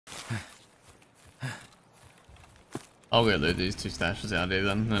I'll go loot these 2 stashes out here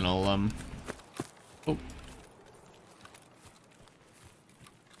then, and I'll oh.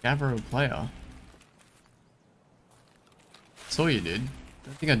 Gavro player. Saw you, dude.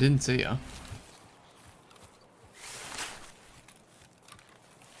 I think I didn't see you.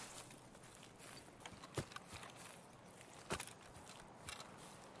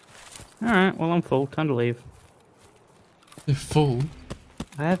 Alright, well I'm full. Time to leave. You're full?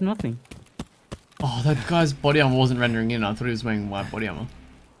 I have nothing. Oh, that guy's body armor wasn't rendering in. I thought he was wearing white body armor.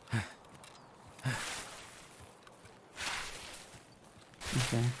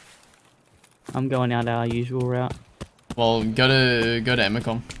 Okay. I'm going out our usual route. Well, go to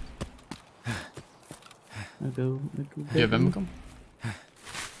Emercom. I'll go. Do you have Emercom?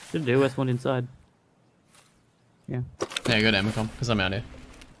 Should do. West one inside. Yeah. Yeah, go to Emercom, because I'm out here.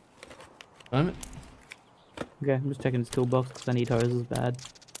 Moment. Okay, I'm just checking his toolbox because I need hoses bad.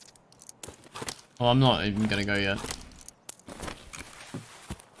 Well, I'm not even gonna go yet.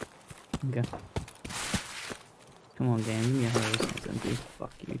 Okay. Come on, game. Give me a hose. It's empty.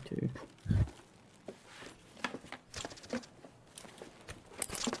 Fuck you too.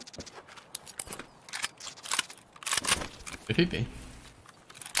 Could he be?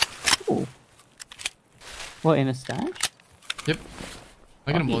 Ooh. What, in a stash? Yep.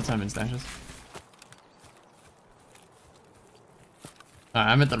 I get him all the time in stashes.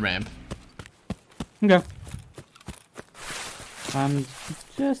 Alright, I'm at the ramp. Okay. I'm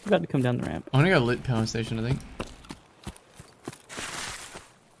just about to come down the ramp. I'm gonna go lit power station, I think.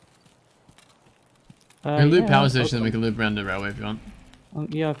 We can loot power station, then we can loop around the railway if you want.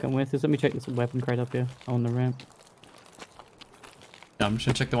 Yeah, I'll come with this. Let me check this weapon crate up here on the ramp. Yeah, I'm just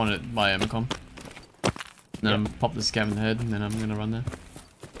gonna check the one by Emercom. Then I'm pop the scav in the head, and then I'm gonna run there.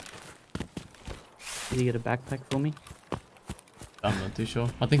 Did you get a backpack for me? I'm not too sure.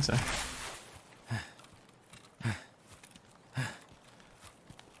 I think so.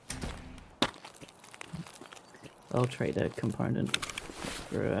 I'll trade a component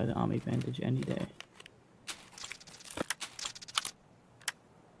for an army bandage any day.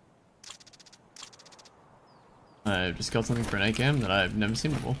 I just got something for an ACAM that I've never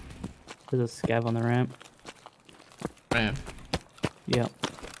seen before. There's a scav on the ramp. Ramp. Yep.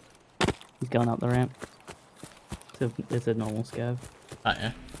 He's going up the ramp. It's a normal scav. Oh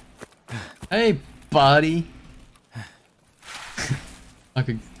yeah. Hey, buddy. I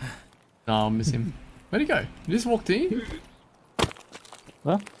could. No, I'll miss him. Where'd he go? He just walked in?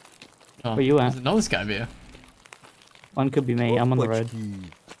 What? Oh, Where you at? there's another scav here. One could be me. I'm on the road.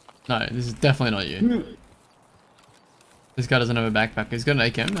 No, this is definitely not you. This guy doesn't have a backpack. He's got an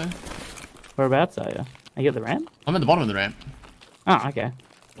ACAM though. Whereabouts are you? Are you at the ramp? I'm at the bottom of the ramp. Oh, okay.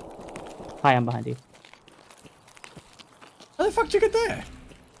 Hi, I'm behind you. How the fuck did you get there?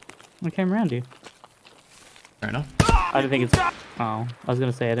 I came around you. Fair enough. I don't think it's... Oh, I was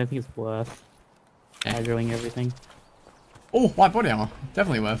gonna say, I don't think it's worth aggroing everything. Oh, white body armor.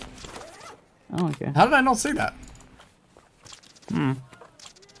 Definitely worth. Oh, okay. How did I not see that? Hmm.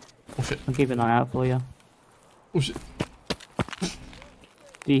 Oh shit. I'll keep an eye out for you. Oh shit.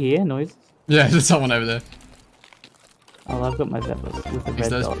 Do you hear noises? Yeah, there's someone over there. Oh, I've got my Zeppos with the Is red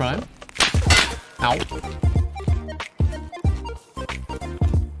those dot. prime? Ow.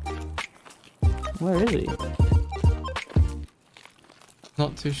 Where is he?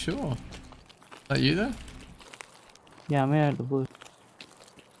 Not too sure. Is that you there? Yeah, I'm here at the blue.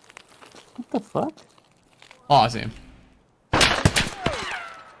 What the fuck? Oh, I see him.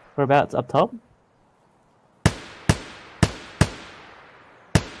 Whereabouts? Up top?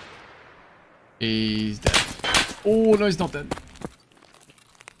 He's dead. Oh, no, he's not dead.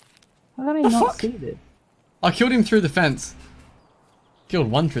 How did I The not fuck? see this? I killed him through the fence. Killed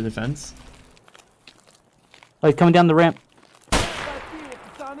one through the fence. Oh, he's coming down the ramp.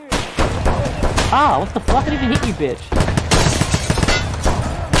 Ah, what the fuck? I didn't even hit you, bitch.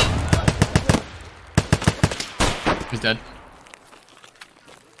 He's dead.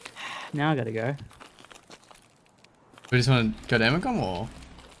 Now I gotta go. We just want to go to Emercom or?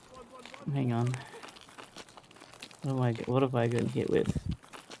 Hang on. What have I gotten hit with?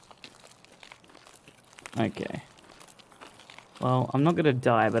 Okay. Well, I'm not gonna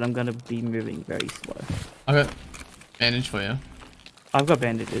die, but I'm gonna be moving very slow. I got bandage for you. I've got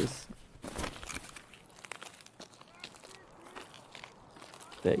bandages.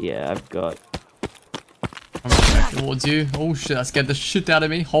 But yeah, I've got... I'm running back towards you. Oh shit, that scared the shit out of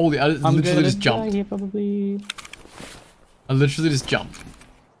me. Holy, I I'm literally just die jumped. here probably. I literally just jumped.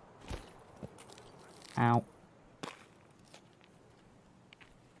 Ow.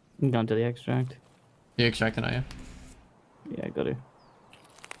 I'm going to the extract. You extracting, are you? Yeah, I got to.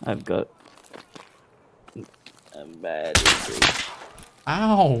 I've got I'm bad. At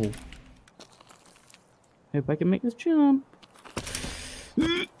Ow! Hope I can make this jump.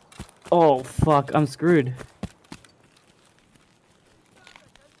 Oh fuck! I'm screwed.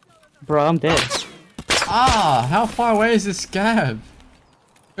 Bro, I'm dead. Ah! How far away is this scab?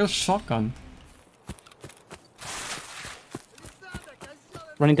 Real shotgun.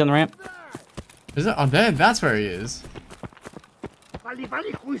 Running down the ramp. Is it? Oh, there. That's where he is.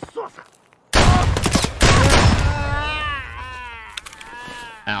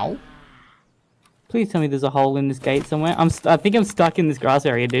 Ow. Please tell me there's a hole in this gate somewhere. I think I'm stuck in this grass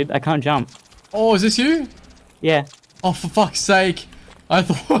area, dude. I can't jump. Oh, is this you? Yeah. Oh, for fuck's sake! I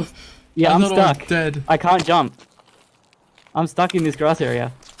thought. Yeah, I'm thought I was stuck. dead. I can't jump. I'm stuck in this grass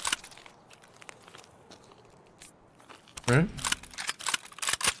area. Where?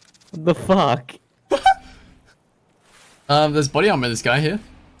 What the fuck? There's body armor. This guy here.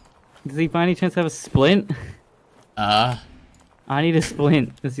 Does he by any chance have a splint? I need a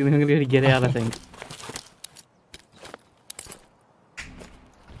splint. That's the only way to get out, I think.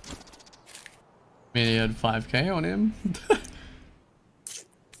 I mean, he had 5k on him.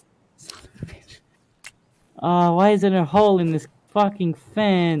 Oh, why is there a hole in this fucking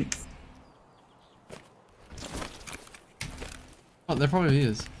fence? Oh, there probably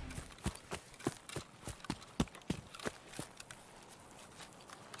is.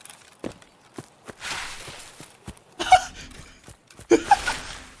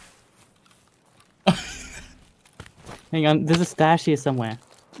 Hang on, there's a stash here somewhere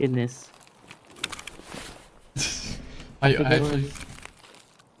in this. Wait,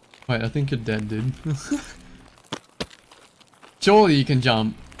 I think you're dead, dude. Surely you can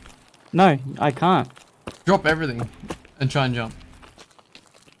jump. No, I can't. Drop everything and try and jump.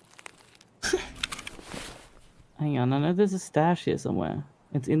 Hang on, I know there's a stash here somewhere.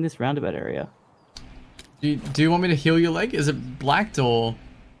 It's in this roundabout area. Do you want me to heal your leg? Is it blacked or?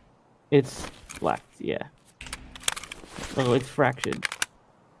 It's black, yeah. Oh, it's fractured.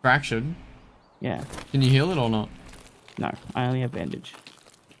 Fractured? Yeah. Can you heal it or not? No, I only have bandage.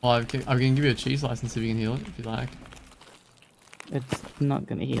 Well, I can give you a cheese license if you can heal it, if you like. It's not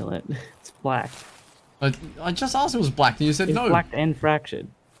gonna heal it. It's black. I just asked if it was black and you said It's no. black and fractured.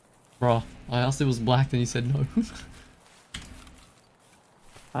 Bro, I asked if it was black and you said no.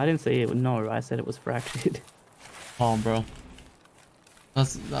 I didn't say it was no, I said it was fractured. Oh, bro.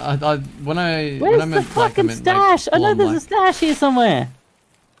 That's when I Where's meant the black, I fucking meant stash? like I know there's a black. stash here somewhere.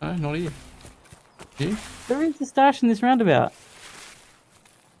 No, not here. Here? There is a stash in this roundabout.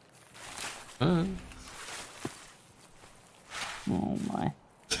 Uh. Oh my.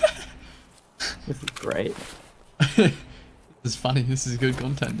 This is great. This is funny. This is good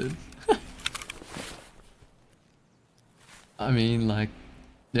content, dude. I mean, like,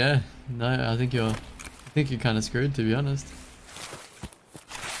 yeah. No, I think you're kind of screwed, to be honest.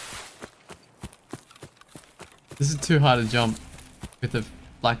 This is too hard to jump with a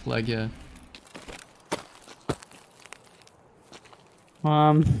black leg, yeah.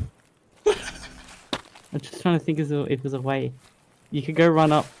 I'm just trying to think if there's a way. You could go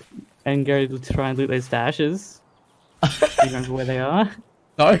run up and go to try and loot those stashes. Do you remember where they are?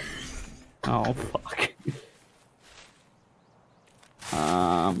 No. Oh fuck.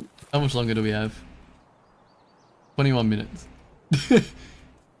 How much longer do we have? 21 minutes.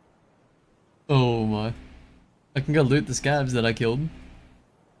 Oh my. I can go loot the scabs that I killed.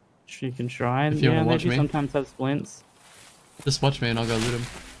 You can try and If you yeah, wanna watch maybe me. sometimes have splints. Just watch me and I'll go loot them.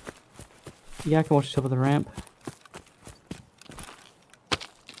 Yeah, I can watch the top of the ramp.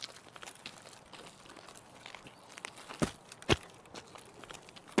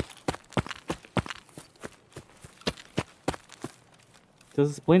 Does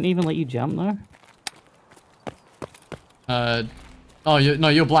the splint even let you jump though? Oh,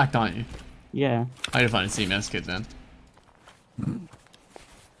 you're black, aren't you? Yeah. I need to find a CMS kit then. Good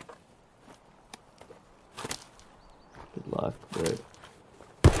luck, bro.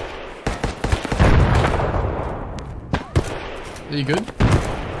 Are you good?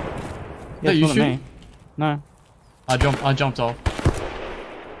 Yeah, you it's not at shooting? me. No, I jumped off.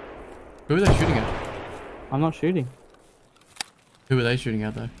 Who are they shooting at? I'm not shooting. Who are they shooting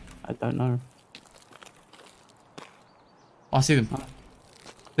at though? I don't know. Oh, I see them. Oh.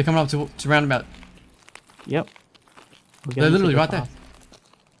 They're coming up to roundabout. Yep. We'll get They're them literally super right there.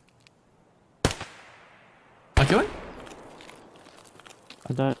 fast. I kill it?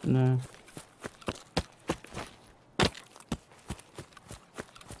 I don't know.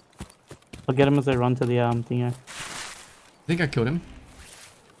 I'll get them as they run to the thingo. I think I killed him.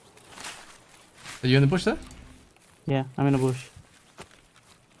 Are you in the bush there? Yeah, I'm in a bush.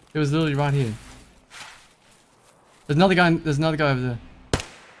 It was literally right here. There's another guy. There's another guy over there.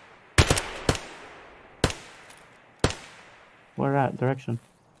 Where at? Direction.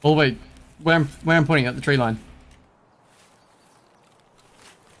 Oh wait, where I'm pointing at the tree line.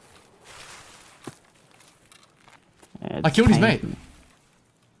 Yeah, I killed his pains mate. me.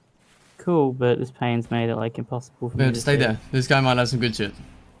 Cool, but this pain's made it like impossible for me Yeah, to stay see. there. This guy might have some good shit.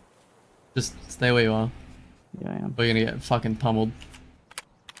 Just stay where you are. Yeah, I am. Or you're gonna get fucking pummeled.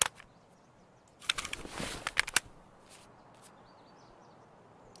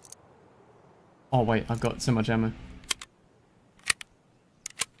 Oh wait, I've got so much ammo.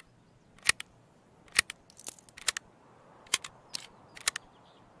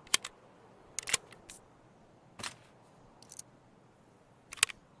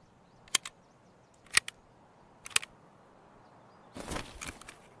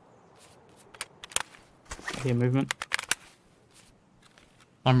 I hear movement.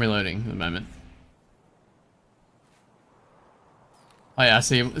 I'm reloading at the moment. Oh yeah, I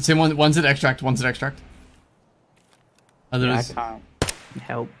see him. See him, one's at extract, one's at extract. Yeah, I Others can't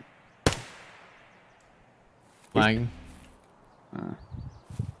help. lagging.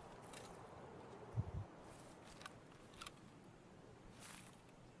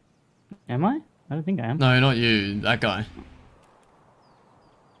 Am I? I don't think I am. No, not you, that guy.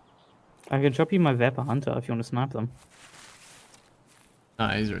 I can drop you my Vapor Hunter if you want to snipe them. No,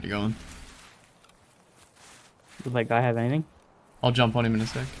 he's already gone. Does that guy have anything? I'll jump on him in a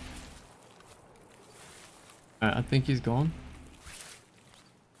sec. Alright, I think he's gone.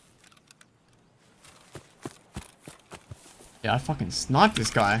 Yeah, I fucking sniped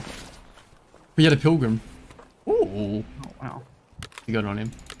this guy. We had a pilgrim. Ooh. Oh, wow. You got it on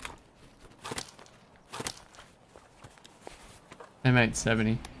him. M8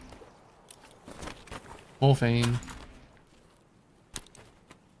 70. Morphine.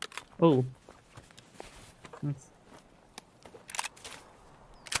 Oh. That's...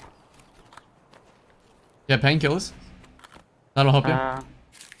 Yeah, painkillers. That'll help you.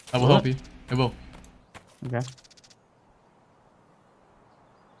 That will help you. It will. Okay.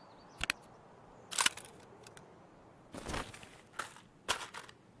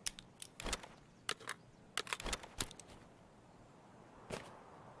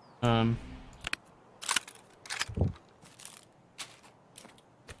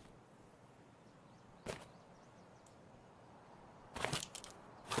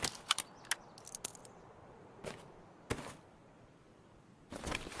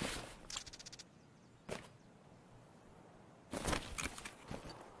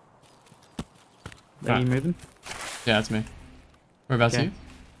 Are you moving? Yeah, that's me. Whereabouts are Okay. you?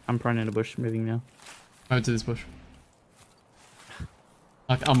 I'm prone in a bush, moving now. Over to this bush.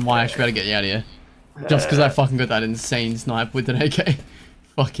 Like, I might actually better get you out of here. Just because I fucking got that insane snipe with an AK.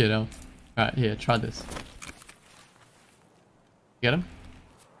 Fuck it hell. Alright, here, try this. Get him?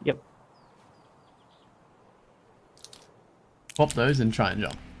 Yep. Pop those and try and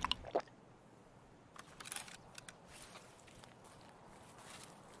jump.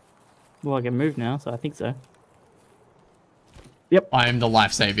 Well, I can move now, so I think so. Yep. I am the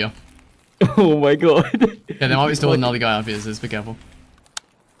life savior. Oh my god. Yeah, there might be still another guy up here, so just be careful.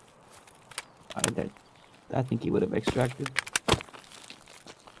 I think he would have extracted.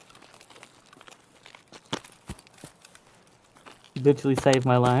 He literally saved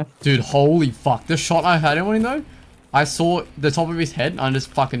my life. Dude, holy fuck. The shot I had him on him though, I saw the top of his head and I just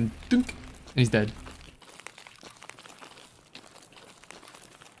fucking dunk, and he's dead.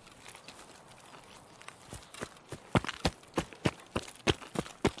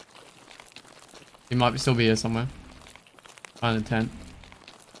 He might still be here somewhere. Behind the tent.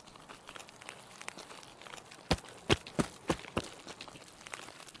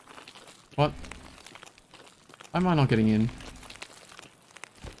 What? Why am I not getting in?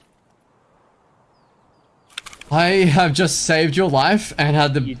 I have just saved your life and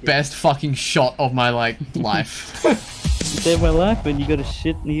had the best fucking shot of my life. You saved my life, and you got a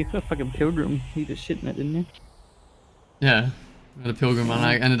shit. You got a fucking pilgrim. You just shit in it, didn't you? Yeah, I had a pilgrim and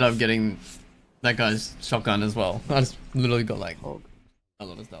I ended up getting that guy's shotgun as well. I just literally got like a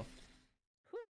lot of stuff.